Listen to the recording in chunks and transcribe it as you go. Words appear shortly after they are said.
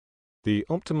The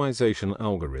optimization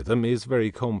algorithm is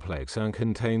very complex and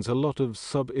contains a lot of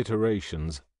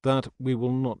sub-iterations that we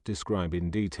will not describe in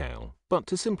detail, but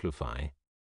to simplify,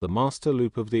 the master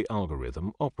loop of the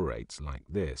algorithm operates like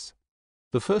this.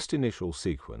 The first initial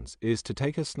sequence is to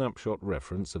take a snapshot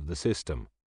reference of the system,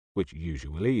 which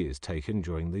usually is taken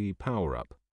during the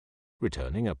power-up,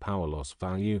 returning a power loss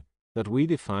value that we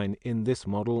define in this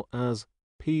model as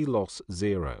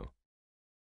P-loss0.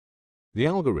 The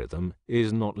algorithm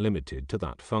is not limited to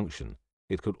that function.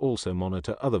 It could also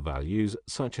monitor other values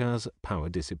such as power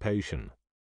dissipation.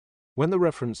 When the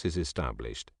reference is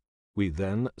established, we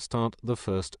then start the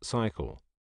first cycle,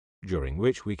 during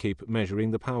which we keep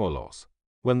measuring the power loss.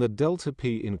 When the delta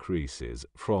P increases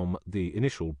from the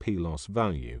initial P-loss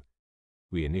value,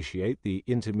 we initiate the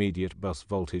intermediate bus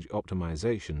voltage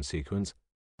optimization sequence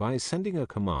by sending a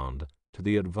command to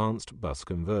the advanced bus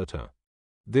converter.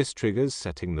 This triggers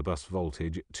setting the bus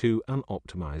voltage to an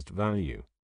optimized value.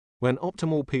 When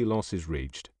optimal P-loss is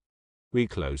reached, we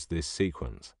close this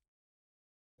sequence.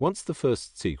 Once the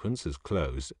first sequence is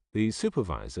closed, the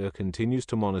supervisor continues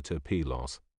to monitor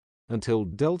P-loss until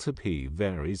delta P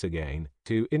varies again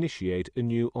to initiate a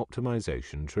new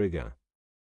optimization trigger.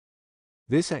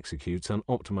 This executes an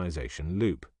optimization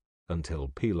loop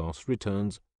until P-loss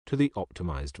returns to the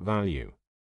optimized value.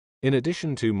 In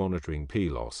addition to monitoring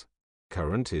P-loss,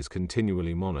 current is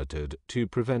continually monitored to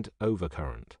prevent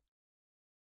overcurrent.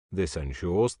 This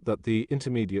ensures that the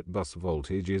intermediate bus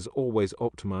voltage is always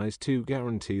optimized to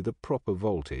guarantee the proper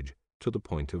voltage to the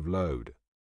point of load.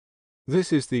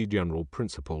 This is the general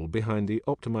principle behind the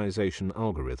optimization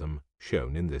algorithm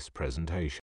shown in this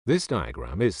presentation. This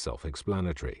diagram is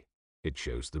self-explanatory. It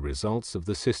shows the results of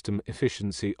the system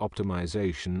efficiency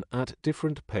optimization at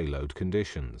different payload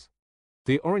conditions.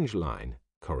 The orange line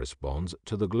corresponds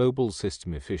to the global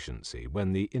system efficiency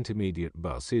when the intermediate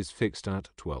bus is fixed at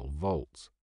 12 volts.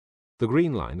 The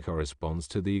green line corresponds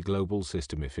to the global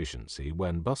system efficiency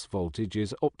when bus voltage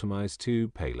is optimized to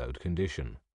payload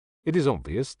condition. It is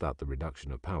obvious that the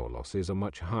reduction of power losses are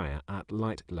much higher at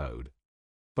light load,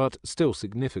 but still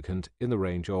significant in the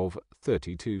range of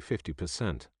 30 to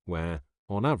 50%, where,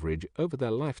 on average, over their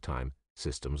lifetime,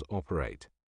 systems operate.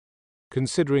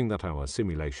 Considering that our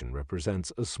simulation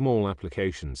represents a small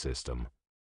application system,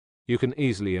 you can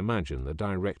easily imagine the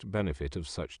direct benefit of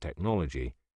such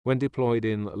technology when deployed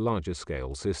in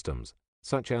larger-scale systems,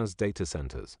 such as data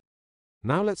centers.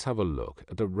 Now let's have a look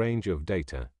at a range of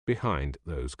data behind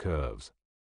those curves.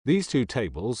 These two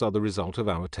tables are the result of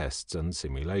our tests and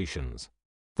simulations.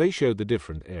 They show the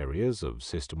different areas of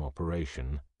system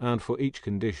operation and for each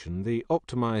condition the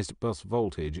optimized bus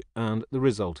voltage and the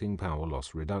resulting power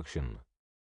loss reduction.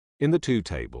 In the two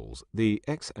tables, the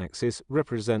x-axis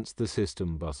represents the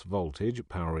system bus voltage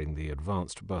powering the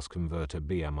advanced bus converter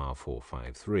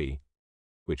BMR453,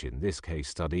 which in this case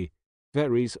study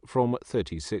varies from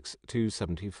 36 to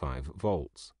 75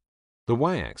 volts. The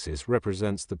y-axis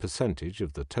represents the percentage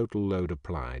of the total load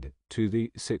applied to the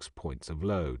 6 points of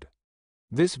load.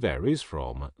 This varies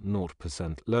from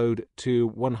 0% load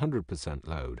to 100%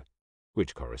 load,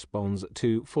 which corresponds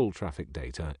to full traffic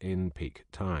data in peak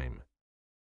time.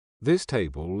 This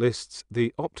table lists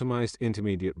the optimized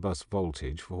intermediate bus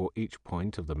voltage for each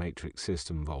point of the matrix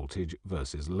system voltage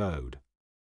versus load,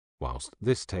 whilst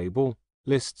this table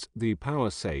lists the power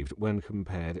saved when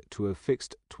compared to a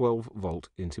fixed 12-volt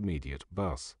intermediate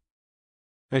bus.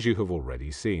 As you have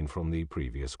already seen from the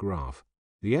previous graph,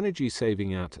 the energy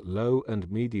saving at low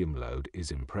and medium load is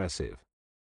impressive.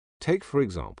 Take, for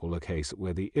example, a case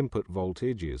where the input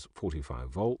voltage is 45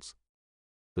 volts,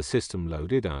 the system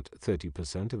loaded at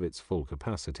 30% of its full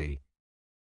capacity,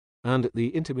 and the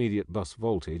intermediate bus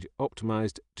voltage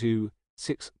optimized to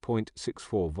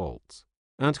 6.64 volts,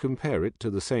 and compare it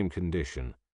to the same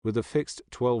condition with a fixed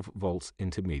 12 volts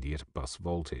intermediate bus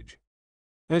voltage.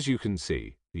 As you can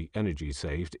see, the energy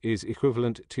saved is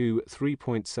equivalent to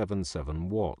 3.77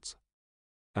 watts,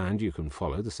 and you can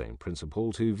follow the same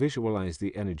principle to visualize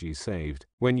the energy saved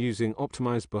when using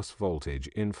optimized bus voltage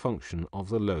in function of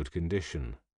the load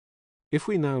condition. If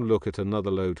we now look at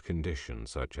another load condition,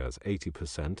 such as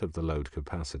 80% of the load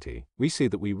capacity, we see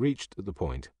that we reached the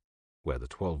point where the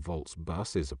 12 volts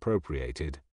bus is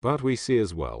appropriated, but we see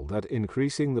as well that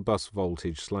increasing the bus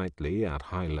voltage slightly at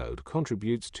high load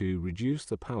contributes to reduce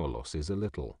the power losses a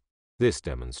little. This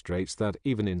demonstrates that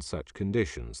even in such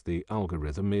conditions, the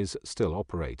algorithm is still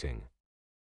operating.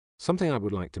 Something I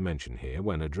would like to mention here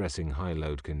when addressing high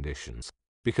load conditions,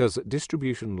 because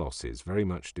distribution losses very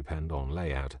much depend on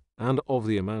layout and of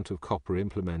the amount of copper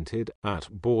implemented at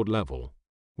board level,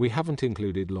 we haven't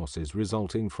included losses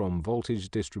resulting from voltage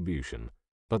distribution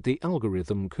but the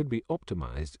algorithm could be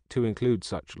optimized to include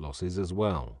such losses as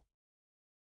well.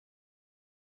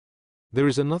 There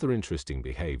is another interesting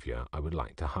behavior I would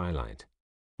like to highlight.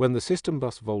 When the system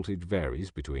bus voltage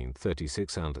varies between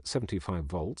 36 and 75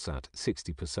 volts at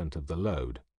 60% of the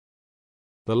load,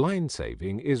 the line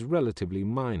saving is relatively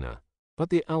minor,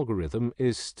 but the algorithm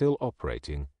is still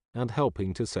operating and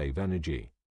helping to save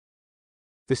energy.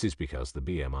 This is because the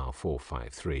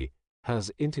BMR453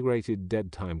 has integrated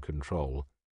dead time control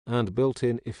and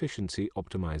built-in efficiency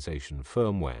optimization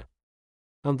firmware,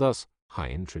 and thus high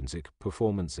intrinsic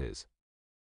performances.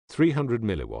 300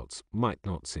 milliwatts might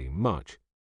not seem much,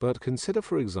 but consider,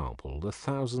 for example, the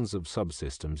thousands of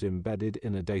subsystems embedded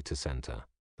in a data center.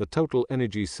 The total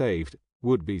energy saved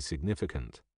would be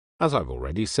significant. As I've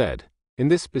already said, in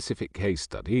this specific case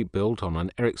study built on an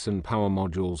Ericsson Power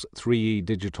Modules 3E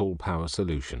digital power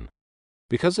solution,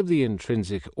 because of the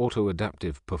intrinsic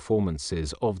auto-adaptive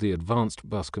performances of the advanced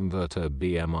bus converter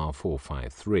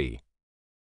BMR453,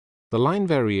 the line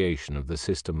variation of the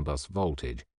system bus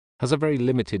voltage has a very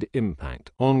limited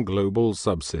impact on global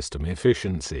subsystem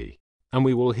efficiency, and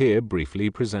we will here briefly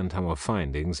present our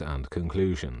findings and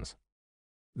conclusions.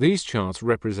 These charts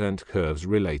represent curves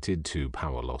related to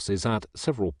power losses at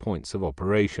several points of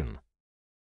operation.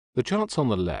 The charts on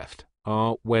the left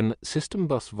are when system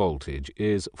bus voltage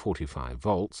is 45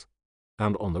 volts,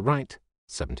 and on the right,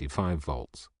 75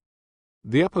 volts.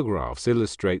 The upper graphs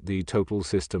illustrate the total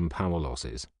system power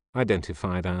losses,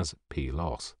 identified as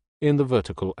P-loss, in the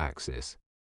vertical axis,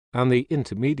 and the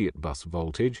intermediate bus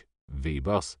voltage,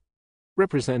 V-bus,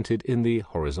 represented in the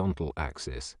horizontal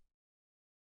axis.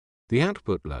 The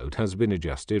output load has been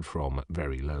adjusted from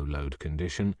very low load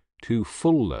condition to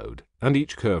full load, and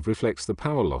each curve reflects the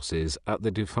power losses at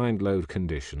the defined load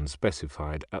condition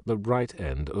specified at the right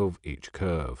end of each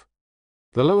curve.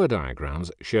 The lower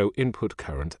diagrams show input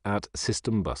current at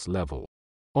system bus level.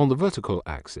 On the vertical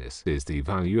axis is the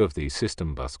value of the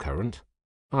system bus current,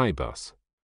 I bus.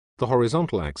 The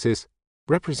horizontal axis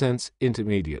represents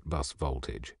intermediate bus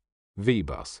voltage, V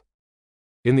bus.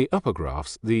 In the upper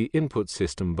graphs, the input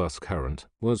system bus current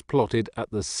was plotted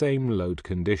at the same load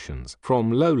conditions,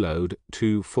 from low load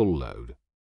to full load.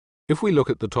 If we look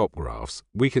at the top graphs,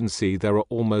 we can see there are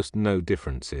almost no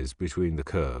differences between the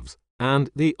curves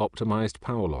and the optimized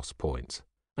power loss points,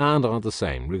 and are the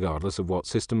same regardless of what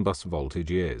system bus voltage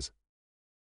is.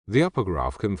 The upper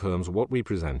graph confirms what we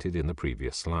presented in the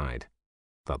previous slide,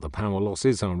 that the power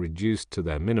losses are reduced to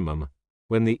their minimum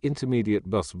when the intermediate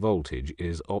bus voltage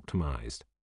is optimized.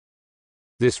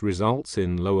 This results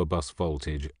in lower bus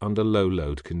voltage under low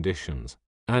load conditions,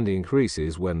 and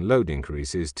increases when load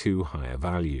increases to higher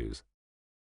values.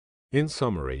 In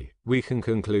summary, we can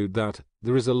conclude that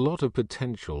there is a lot of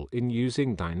potential in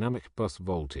using dynamic bus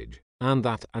voltage, and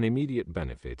that an immediate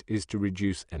benefit is to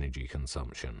reduce energy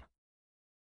consumption.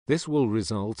 This will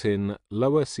result in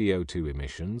lower CO2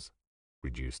 emissions,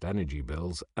 reduced energy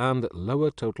bills, and lower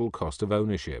total cost of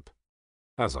ownership.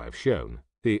 As I've shown,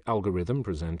 the algorithm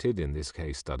presented in this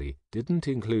case study didn't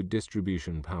include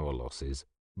distribution power losses,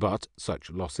 but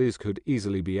such losses could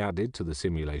easily be added to the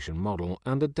simulation model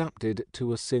and adapted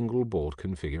to a single board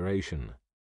configuration.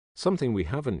 Something we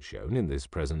haven't shown in this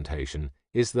presentation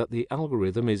is that the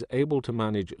algorithm is able to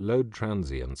manage load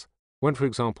transients when, for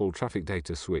example, traffic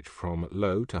data switch from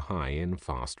low to high in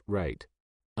fast rate.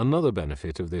 Another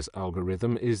benefit of this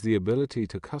algorithm is the ability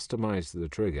to customize the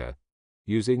trigger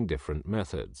using different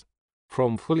methods,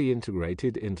 from fully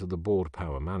integrated into the board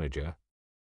power manager,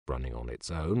 running on its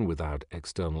own without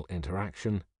external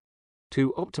interaction,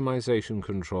 to optimization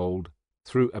controlled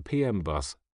through a PM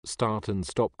bus start and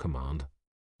stop command,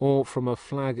 or from a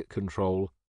flag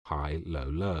control high-low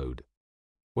load.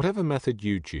 Whatever method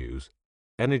you choose,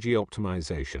 energy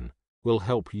optimization will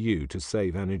help you to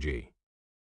save energy.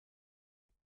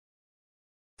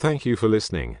 Thank you for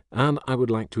listening, and I would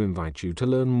like to invite you to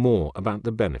learn more about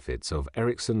the benefits of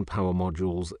Ericsson Power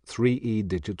Modules 3E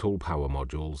digital power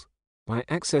modules by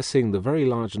accessing the very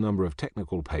large number of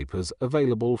technical papers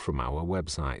available from our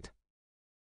website,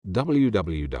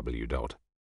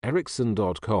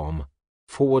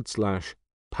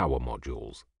 www.ericsson.com/power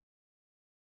modules.